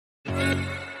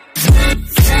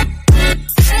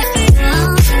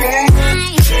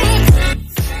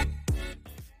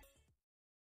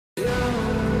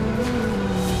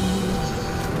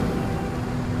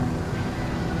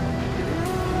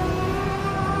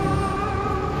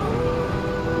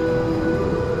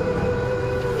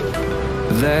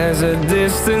There's a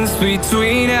distance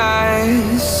between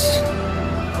us.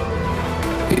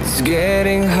 It's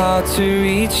getting hard to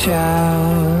reach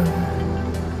out.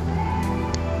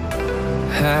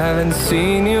 Haven't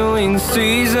seen you in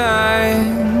seasons,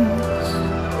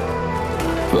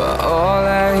 but all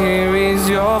I hear is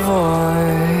your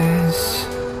voice.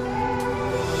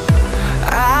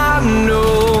 I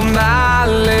know my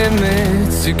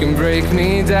limits, you can break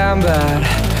me down, but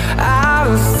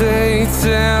I'll stay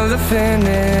till the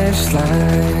finish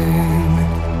line.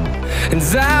 And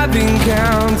I've been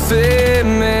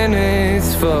counting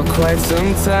minutes for quite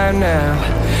some time now,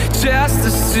 just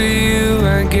to see you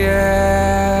again.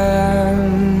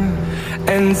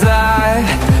 And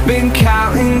I've been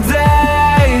counting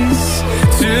days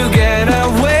to get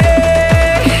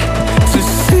away, to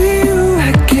see you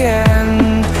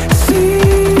again, see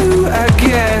you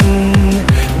again.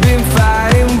 Been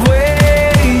fighting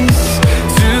ways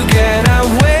to get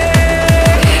away,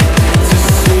 to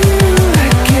see you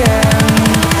again,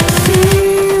 see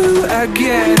you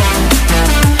again.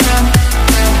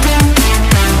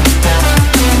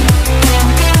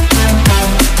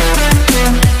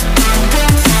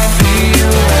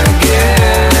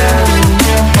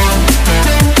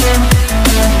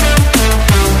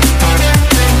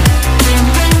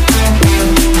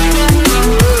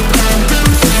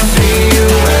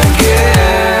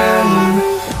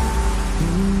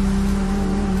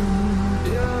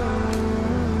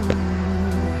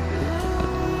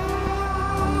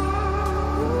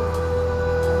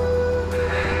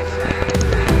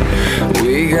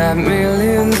 We got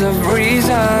millions of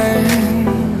reasons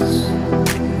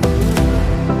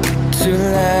to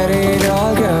let it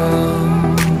all go.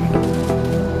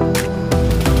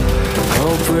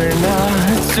 Hope we're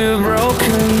not too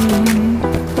broken.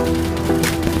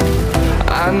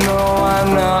 I know I'm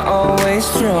not always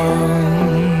strong,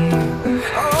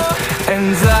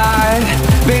 and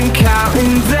I've been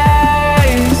counting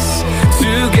days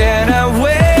to get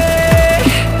away,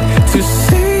 to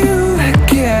see you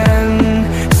again,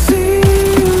 see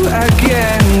you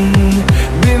again.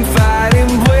 Been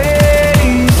fighting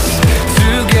ways to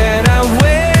get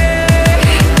away,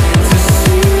 to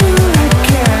see you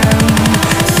again,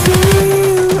 see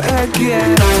you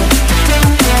again.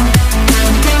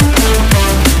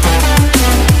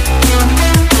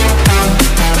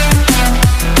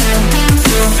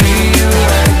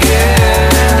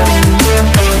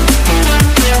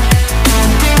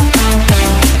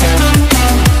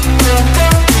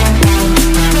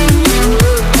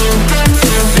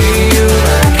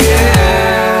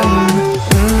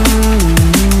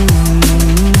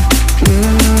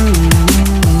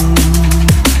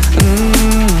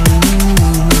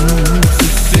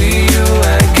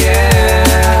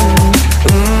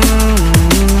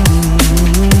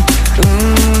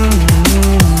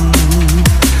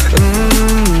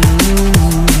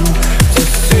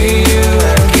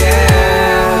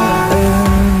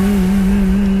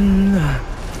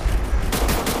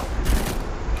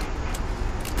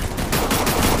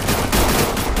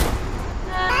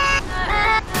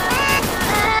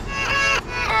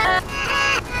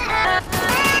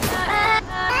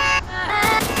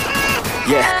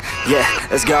 Yeah,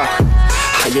 let's go.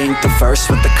 I ain't the first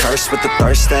with the curse, with the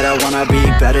thirst that I wanna be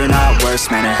better, not worse.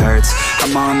 Man, it hurts.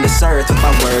 I'm on this earth with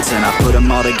my words, and I put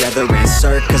them all together,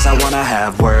 insert, cause I wanna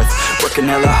have worth. Working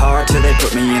hella hard till they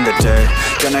put me in the dirt.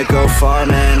 Gonna go far,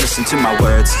 man, listen to my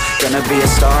words. Gonna be a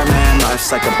star, man,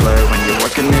 life's like a blur. When you're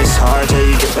working this hard till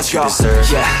you get what you deserve.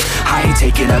 Yeah, I ain't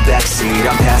taking a backseat,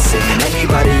 I'm passing. And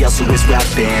anybody else who is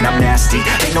rapping, I'm nasty.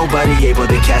 Ain't nobody able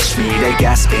to catch me, they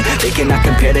gasping. They cannot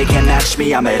compare, they can't match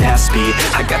me, I'm at half speed.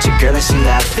 I got your girl and she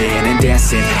laughing and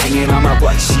dancing, hanging on my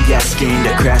butt, she asking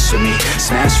to crash with me,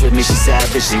 smash with me, she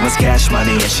savage, she wants cash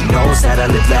money, and she knows that I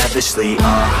live lavishly.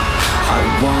 I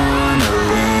wanna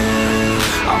live,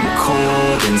 I'm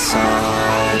cold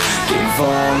inside, give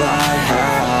all I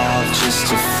have just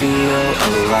to feel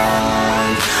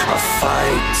alive. I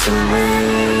fight to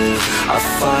live, I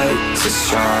fight to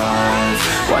strive,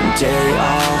 one day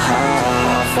I'll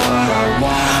have what I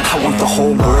want. I want the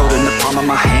whole world in the palm of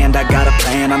my hand, I got a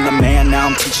plan, I'm the man, now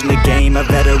I'm teaching the game, a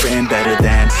veteran, better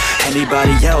than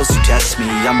anybody else who tests me.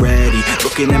 I'm ready,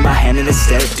 looking at my hand and it's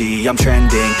steady, I'm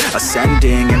trending,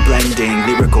 ascending and blending,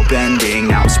 lyrical bending,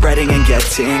 now I'm spreading and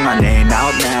getting my name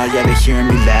out now, yeah, they hearing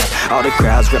me laugh, all the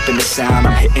crowds repping the sound,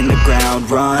 I'm hitting the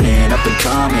ground, run running, up and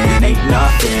coming, ain't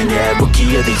nothing. Yeah,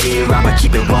 rookie of the year, I'ma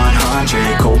keep it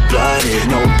 100. Cold-blooded,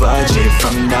 no budget,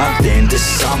 from nothing to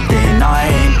something.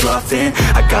 I ain't bluffing,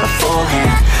 I got a full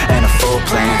hand and a full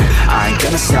plan. I ain't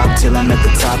gonna stop till I'm at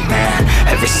the top, man.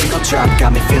 Every single drop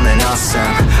got me feeling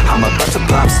awesome. I'm about to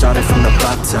pop, starting from the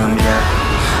bottom, yeah.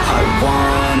 I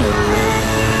wanna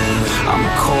live, I'm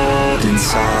cold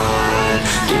inside.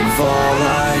 Give all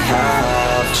I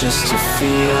have just to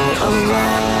feel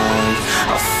alive.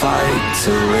 I fight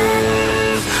to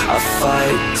live, I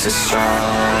fight to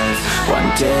strive. One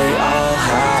day I'll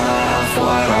have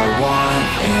what I want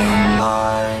in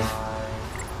life.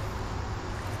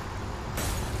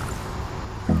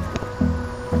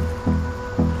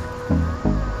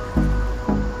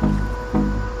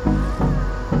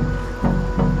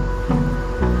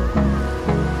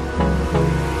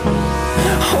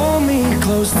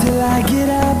 Close till I get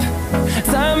up.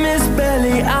 Time is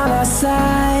barely on our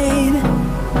side.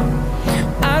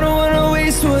 I don't wanna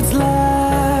waste what's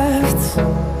left.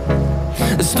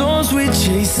 The storms we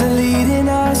chase are leading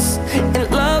us, and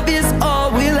love is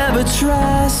all we'll ever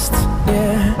trust.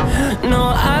 Yeah, no,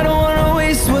 I don't wanna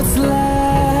waste what's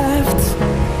left.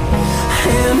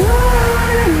 And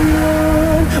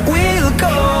on we'll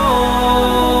go,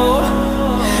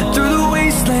 through the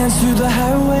wastelands, through the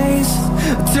highways,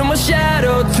 till my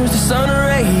shadow turns to sun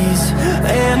rays.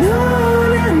 And on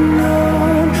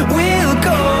we'll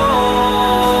go,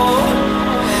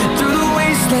 through the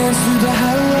wastelands, through the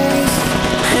highways.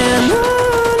 And on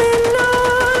we'll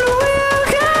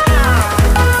go.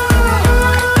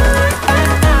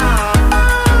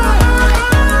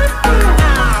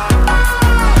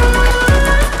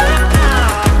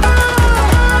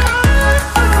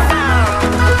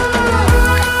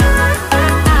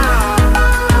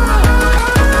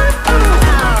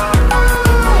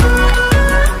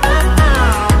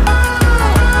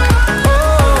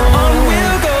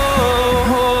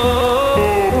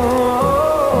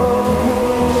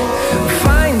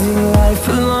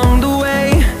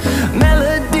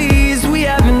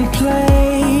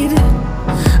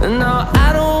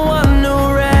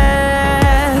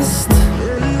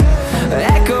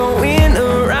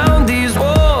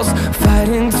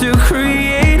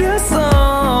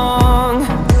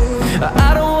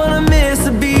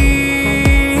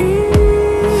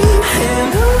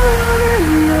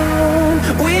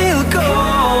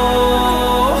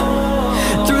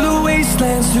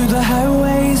 Through the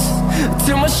highways,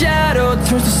 till my shadow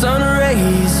turns to sun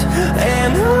rays.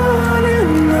 And on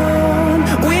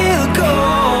we'll go,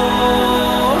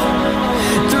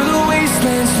 through the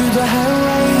wastelands, through the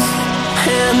highways.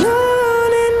 And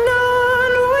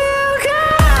on we'll go.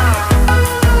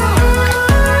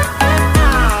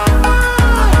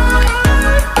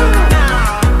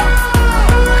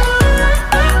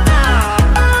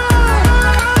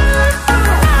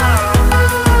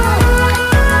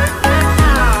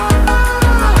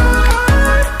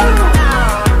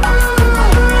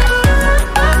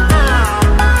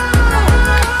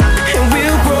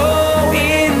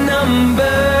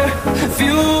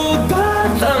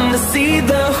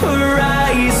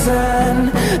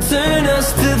 Turn us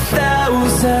to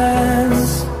thousands,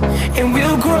 and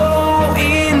we'll grow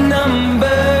in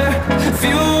number,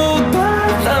 fueled by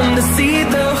them to see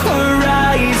the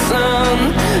horizon.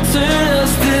 Turn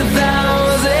us to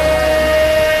thousands,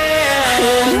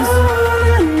 and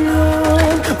on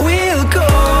we'll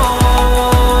go,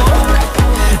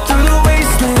 through the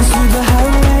wastelands, through the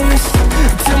highways,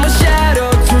 till my shadow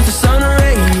turns to sun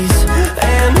rays.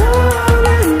 And on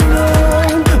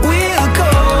we'll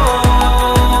go,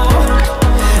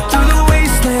 through the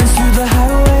wastelands, through the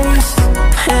highways.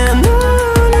 And on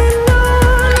we'll go.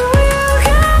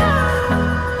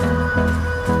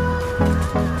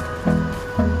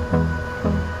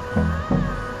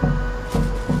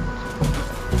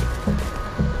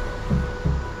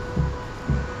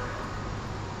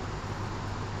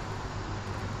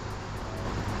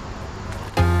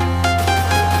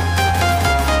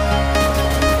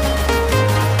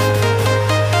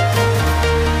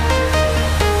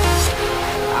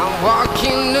 I'm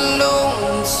walking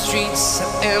alone, the streets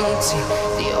are empty.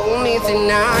 The only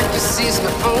thing I can see is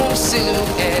my own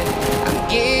silhouette. I'm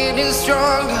getting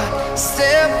stronger,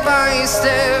 step by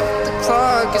step. The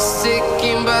clock is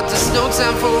ticking, but there's no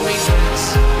time for regrets.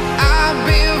 I've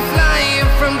been flying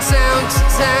from town to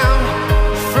town,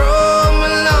 from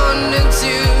London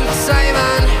to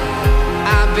Taiwan.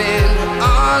 I've been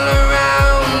all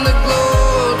around the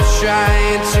globe,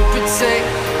 trying to protect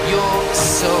your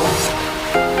soul.